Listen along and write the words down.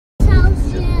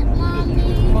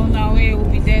Okoye will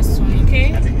be there soon,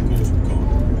 okay? I think the goals will come.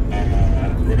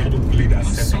 Ronaldo played as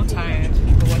I'm so tired,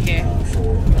 but we're here.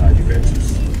 For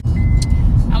Juventus.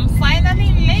 I'm finally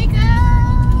in Lagos!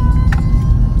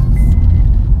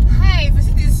 Hi, if you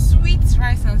see this sweet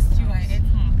rice and stew I ate,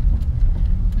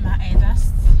 nah, that's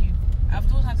stew. I've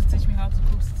told her to teach me how to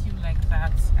cook stew like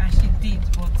that, and she did,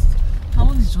 but her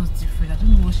own is just different. I don't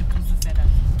know what she puts inside that.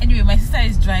 Anyway, my sister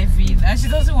is driving and she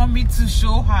doesn't want me to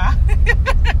show her.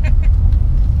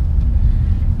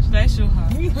 Should I show her?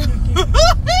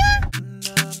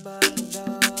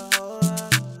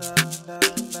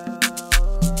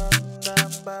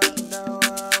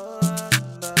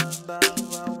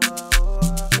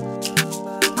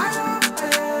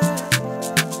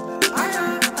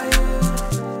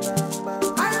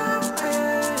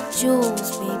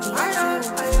 Jules, baby.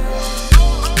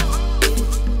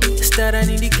 Is that an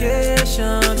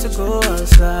indication to go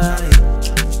outside?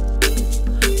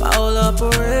 My whole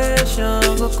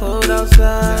operation go cold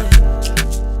outside.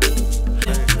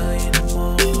 Early in the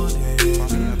morning.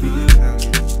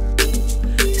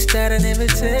 Is that an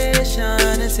invitation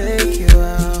to take you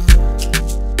out?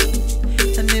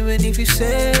 And even if you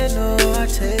say no, I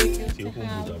take you. It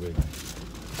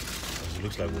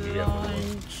looks like we'll be here for a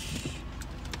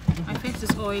while. My face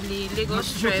is oily. Lagos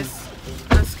stress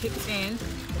has kicked in.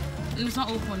 It's not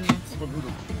open yet.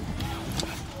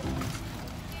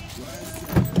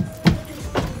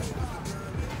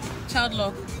 Child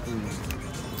lock.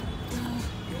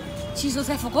 Jesus,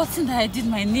 I forgotten that I did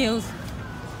my nails.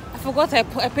 I forgot I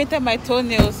painted my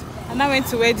toenails and I went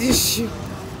to wear this shoe.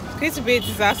 It's going to be a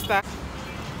disaster.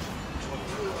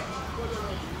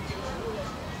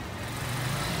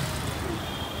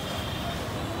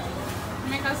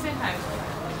 Make us say hi.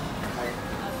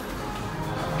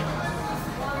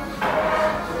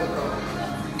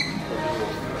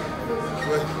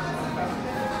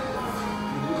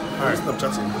 Hi, stop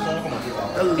chatting.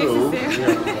 Hello.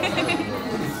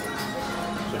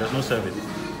 So there's no service.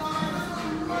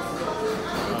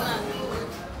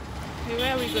 Okay,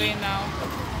 where are we going now?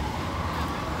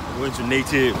 We're going to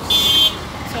Natives.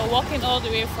 So walking all the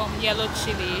way from Yellow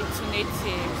Chili to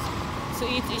Natives to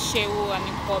eat Ishewu and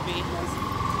Nkwobi.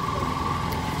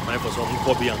 Time for some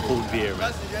Nkwobi and cold beer,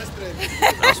 man.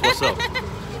 That's what's up.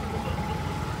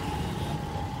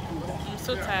 I'm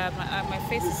so tired. My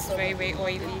face is very, very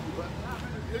oily.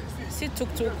 See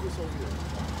tuk-tuk.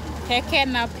 Keke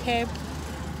na pep.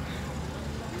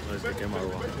 Where's the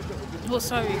Marwa? Oh,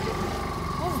 sorry.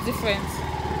 What's the difference?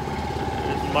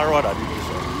 It's Marwa that did this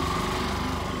one.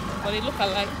 But they look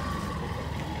alike.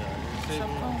 Yeah, So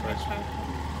come and try.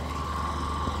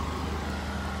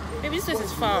 Maybe this place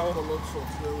is foul.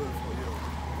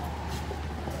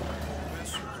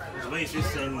 When you say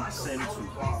send to,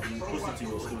 you post it to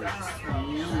your story.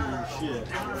 Shit.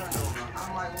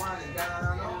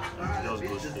 Just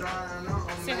go straight.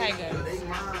 Say hi, guys.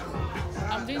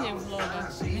 I'm doing a vlog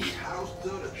actually.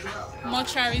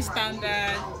 Mortuary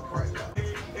standard.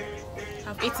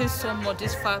 I've eaten so much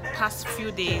this past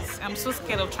few days. I'm so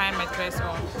scared of trying my dress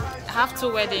on. I have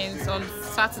 2 weddings on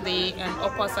Saturday and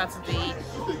upper Saturday,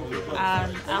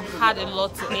 and I've had a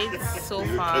lot to eat so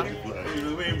far.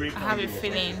 I have a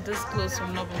feeling these clothes will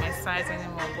not be my size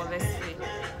anymore, but let's see.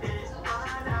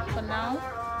 For now,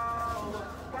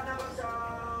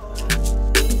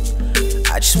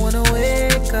 I just wanna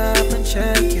wake up and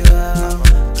check you out.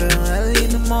 Girl, early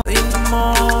in the morning, early in the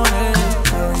morning,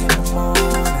 early in the morning,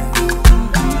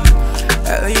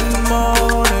 early in the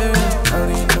morning,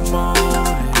 early in the morning,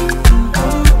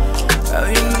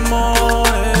 early in the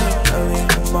morning, early in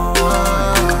the morning,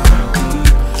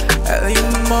 early in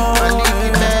the morning,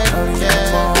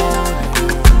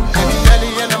 early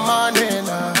in the morning.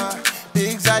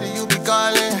 Big Zaddy, you be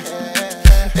calling.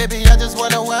 Baby, I just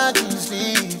wanna watch you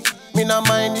sleep. Me not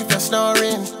mind if you're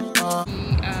snoring.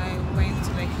 I went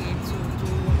to like to do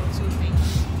 1 or 2 things,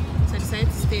 so I decided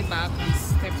to stay back and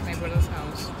step to my brother's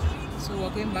house. So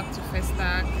we're going back to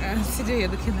Festac. Today you're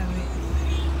looking at me.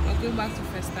 We're going back to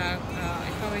Festac.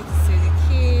 I can't wait to see the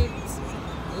kids.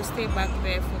 We'll stay back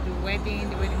there for the wedding.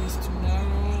 The wedding is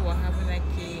tomorrow. We're having like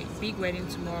a big wedding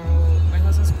tomorrow. My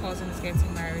husband's cousin is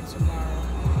getting married tomorrow,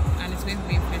 and it's going to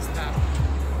be in Festac.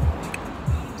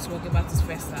 So we'll go back to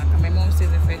Festac, and my mom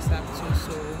stays in Festac too.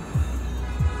 So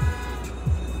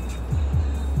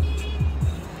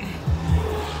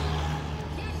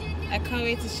I can't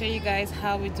wait to show you guys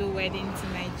how we do weddings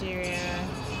in Nigeria.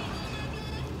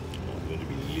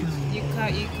 You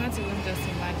can't even just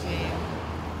imagine.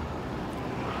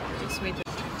 Just wait.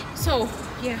 So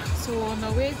yeah, so on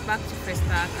our way back to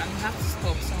Festac, and we have to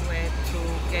stop somewhere to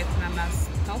get Nana's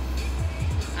stuff,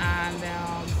 and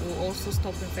we'll also also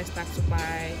stopped in Festac to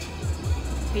buy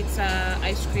pizza,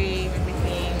 ice cream,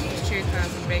 everything. Cherry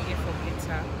cars and begging for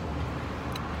pizza.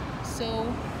 So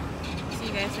see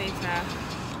you guys later.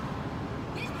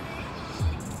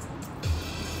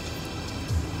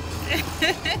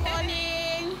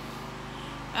 Morning.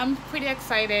 I'm pretty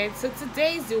excited. So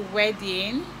today is the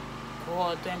wedding.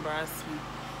 God, don't embarrass me.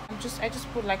 I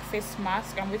just put like face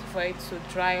mask. I'm waiting for it to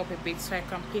dry up a bit so I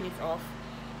can peel it off.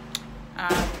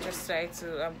 Just try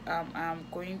to I'm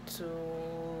going to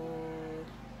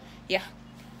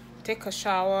take a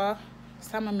shower,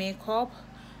 start my makeup,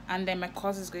 and then my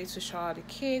cousin is going to shower the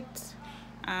kids.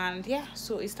 And yeah,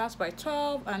 so it starts by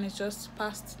 12 and it's just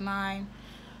past 9.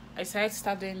 I decided to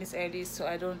start doing this early so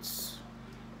I don't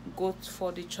go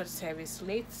for the church service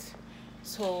late.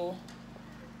 So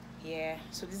yeah,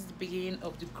 so this is the beginning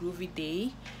of the groovy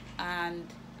day,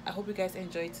 and I hope you guys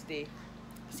enjoy today.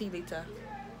 See you later.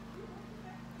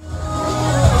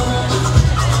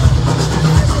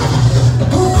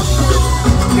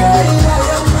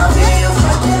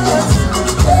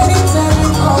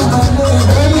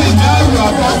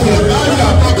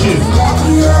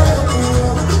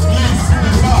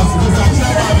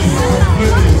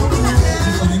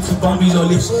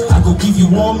 I go give you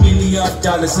 $1 million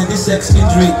and this sexy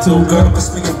drink to girl, but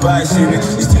speak goodbye, Siri. You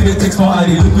still takes more out,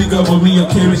 look me girl, but me you're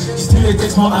carrying. You still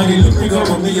takes more out, look me girl,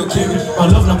 but me you're carrying. My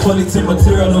love, no quality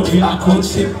material, no be alcohol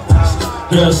chip.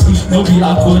 Girl, sleep, no be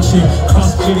alcohol chip.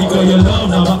 Cause baby girl, your love,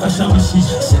 now I can show me shit.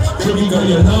 Baby girl,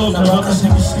 your love, now I can show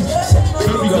me shit.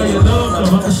 Baby girl, your love,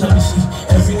 now I can show me shit.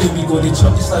 Every day we go, they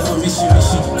chop this life for wishy.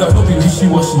 Girl, no be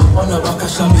wishy-washy. Oh, now I can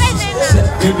show me shit.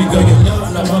 Baby girl, your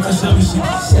love, now I can show me shit.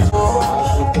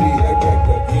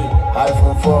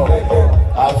 iPhone 4,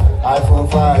 iPhone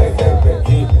 5,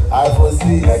 iPhone 6,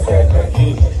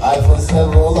 iPhone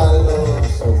 7, all I love.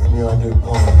 So me on the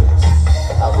corners.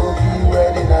 I will be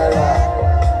ready now.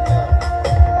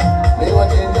 They want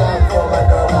to down for my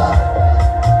dollar.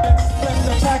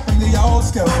 Back in the old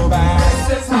school back.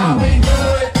 This is how we do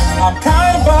it. I'm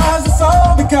kind of buzzed, it's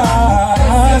all because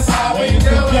this is how we do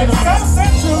it. Some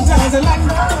central times are like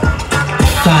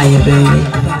fire, baby.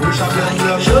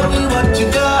 Show me what you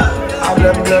got.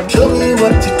 Show me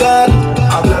what you got.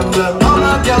 All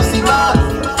my girls see that.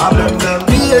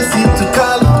 BSC to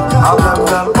call.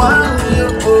 One you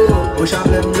go.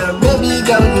 Baby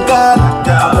girl you got.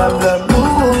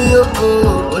 Move you go.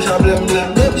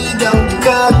 Baby girl you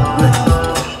got.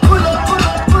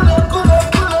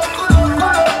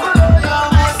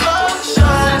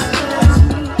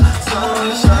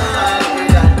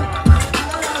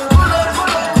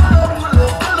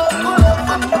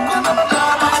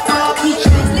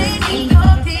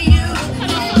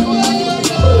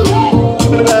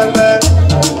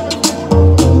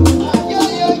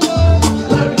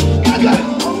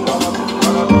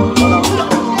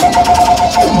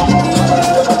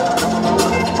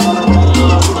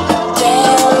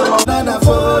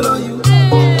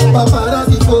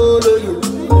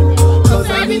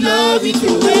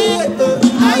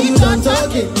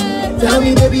 Tell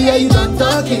me, baby, are you done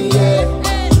talking? Yeah.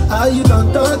 Are you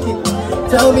done talking?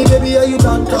 Tell me, baby, are you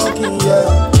done talking?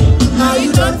 Yeah. Are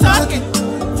you done talking?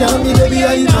 Tell me, baby,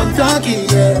 are you done talking?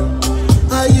 Yeah.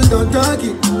 Are you done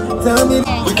talking? Tell me.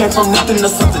 We came from nothing to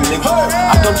something, nigga.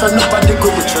 I don't try nobody, go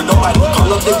with you. Nobody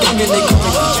call up the gang and they give me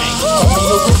the chain. Tell me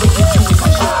your river, get you with my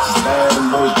shit. Bad and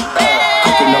bold,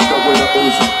 cooking up with a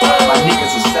Uzi. My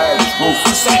niggas are savage,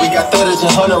 ruthless. We got 30s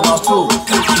and 100 rounds too.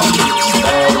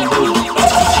 Bad and bold.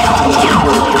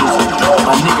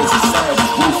 My niggas are savage,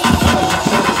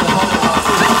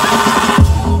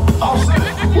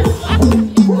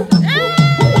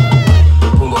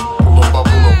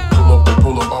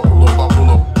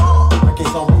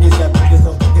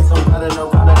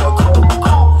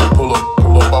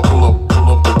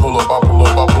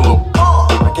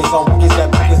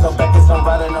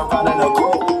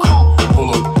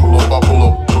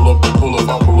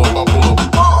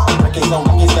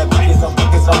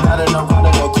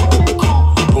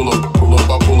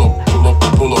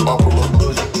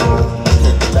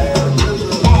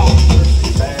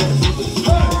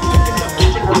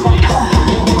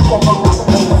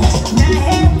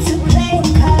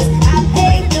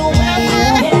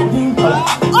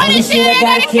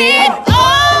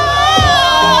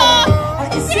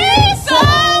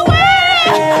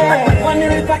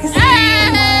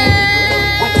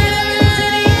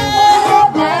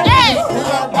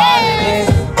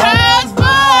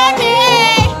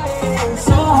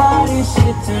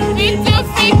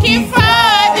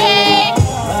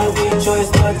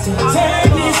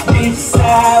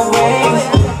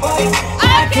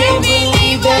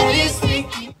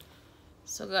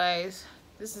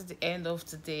 this is the end of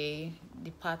today.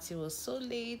 The party was so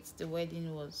late, the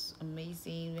wedding was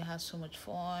amazing, we had so much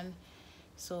fun.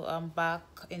 So I'm back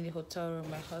in the hotel room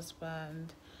with my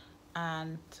husband,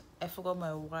 and I forgot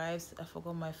my wipes, I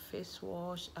forgot my face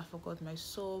wash, I forgot my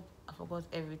soap, I forgot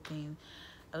everything.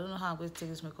 I don't know how I'm going to take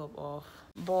this makeup off,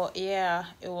 but yeah,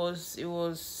 it was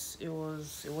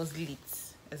lit.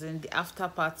 As in, the after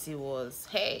party was,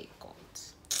 hey God,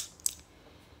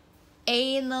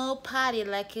 ain't no party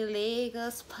like a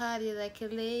Lagos party, like a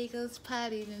Lagos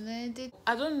party.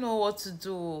 I don't know what to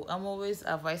do. I'm always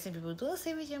advising people, don't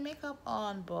stay with your makeup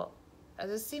on, but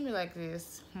as you see me like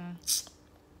this,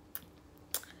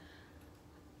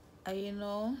 you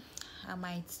know, I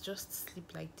might just sleep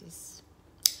like this.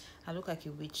 I look like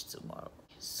a witch tomorrow.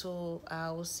 So I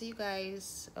will see you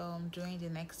guys during the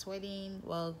next wedding.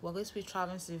 Well, we're going to be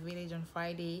traveling to the village on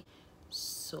Friday,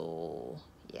 so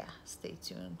yeah, stay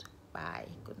tuned. Bye,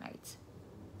 good night.